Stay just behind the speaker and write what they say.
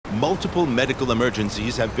Multiple medical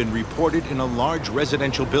emergencies have been reported in a large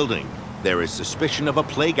residential building. There is suspicion of a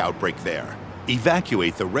plague outbreak there.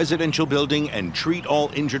 Evacuate the residential building and treat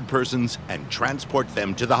all injured persons and transport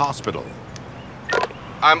them to the hospital.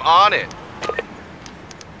 I'm on it.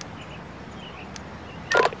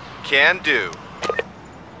 Can do.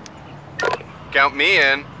 Count me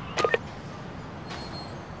in.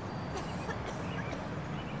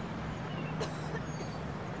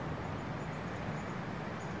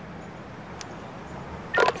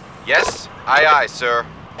 Yes, aye aye, sir.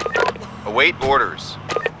 Await orders.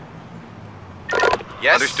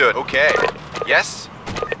 Yes, understood. Okay. Yes.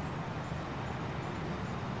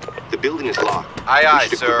 The building is locked. Aye aye, we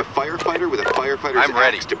should sir. equip a firefighter with a firefighter's I'm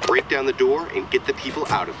ready. axe to break down the door and get the people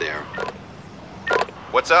out of there.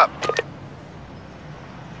 What's up?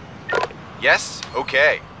 Yes,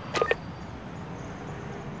 okay.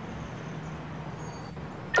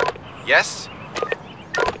 Yes.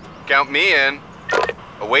 Count me in.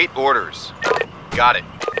 Await orders. Got it.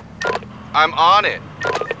 I'm on it.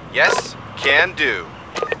 Yes, can do.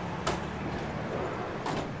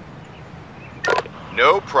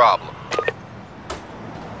 No problem.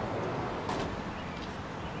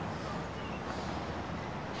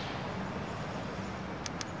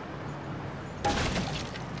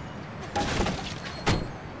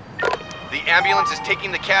 The ambulance is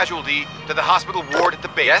taking the casualty to the hospital ward at the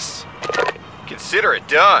base. Yes? Consider it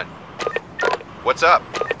done. What's up?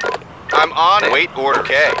 I'm on it. Wait order.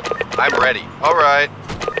 Okay. I'm ready. All right.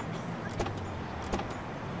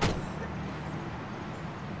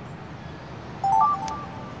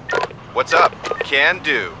 What's up? Can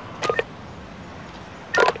do.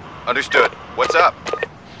 Understood. What's up?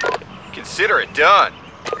 Consider it done.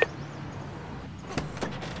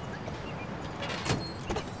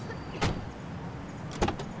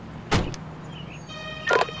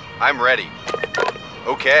 I'm ready.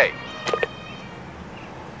 Okay.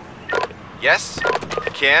 Yes,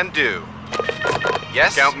 can do.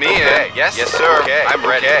 Yes, count me in. Yes, yes, sir. Okay, I'm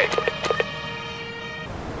ready. Okay.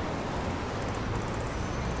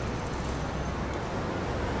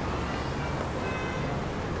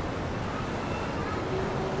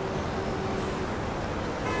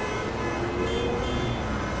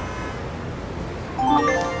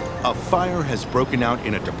 A fire has broken out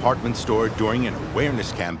in a department store during an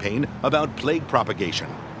awareness campaign about plague propagation.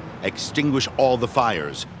 Extinguish all the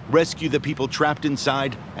fires, rescue the people trapped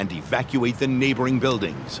inside, and evacuate the neighboring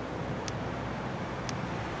buildings.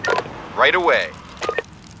 Right away.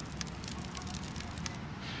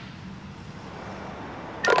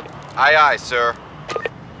 Aye, aye, sir.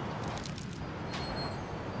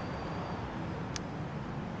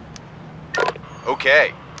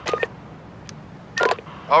 Okay.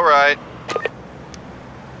 All right.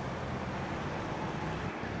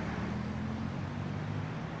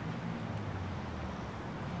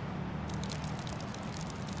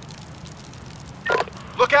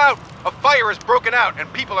 Look out! A fire has broken out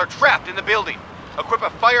and people are trapped in the building. Equip a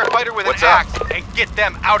firefighter with an axe and get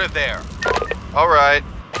them out of there. All right.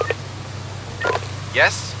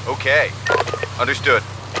 Yes? Okay. Understood.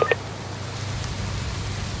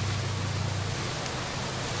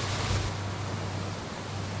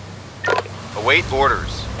 Await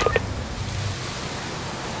orders.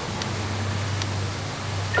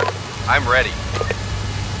 I'm ready.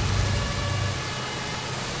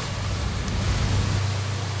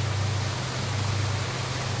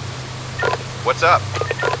 What's up?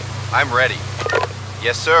 I'm ready.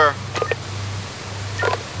 Yes, sir.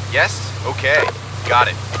 Yes? Okay. Got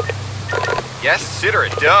it. Yes? Consider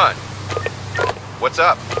it done. What's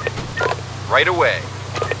up? Right away.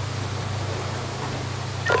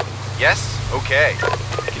 Yes? Okay.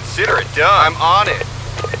 Consider it done. I'm on it.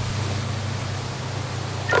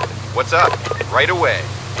 What's up? Right away.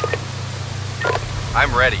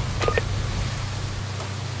 I'm ready.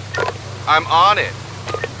 I'm on it.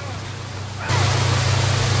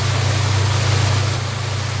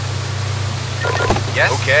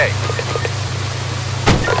 Yes? Okay.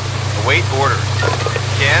 Await orders.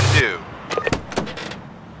 Can do.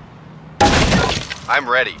 I'm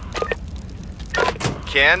ready.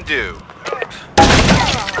 Can do.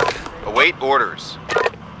 Await orders.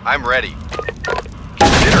 I'm ready.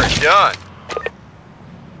 Consider it done.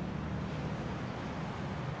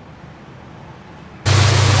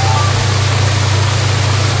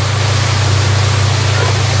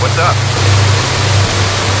 What's up?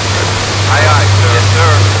 Aye, aye, sir. Yes,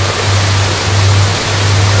 sir.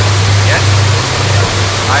 Yes?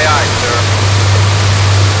 Aye, aye, sir.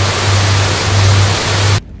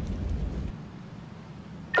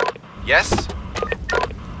 Yes?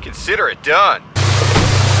 Consider it done.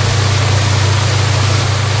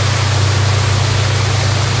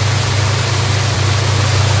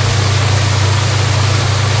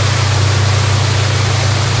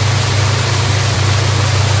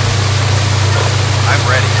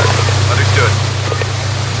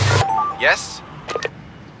 Yes?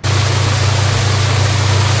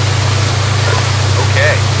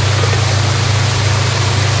 Okay.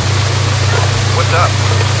 What's up?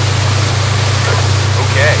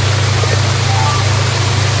 Okay.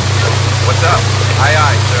 What's up? Aye,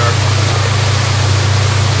 aye, sir.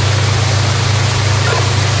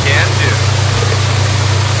 Can do.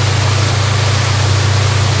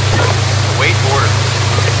 Await orders.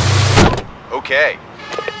 Okay.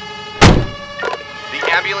 The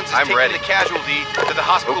ambulance is taking the casualty to the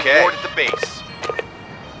hospital ward at the base.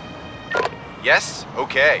 Yes?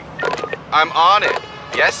 Okay. I'm on it.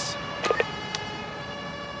 Yes?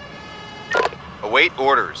 Await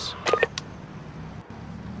orders.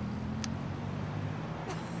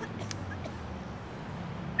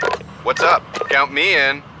 What's up? Count me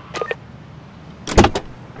in.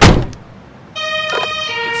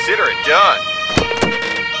 Consider it done.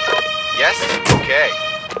 Yes? Okay.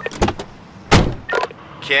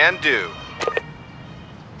 Can do.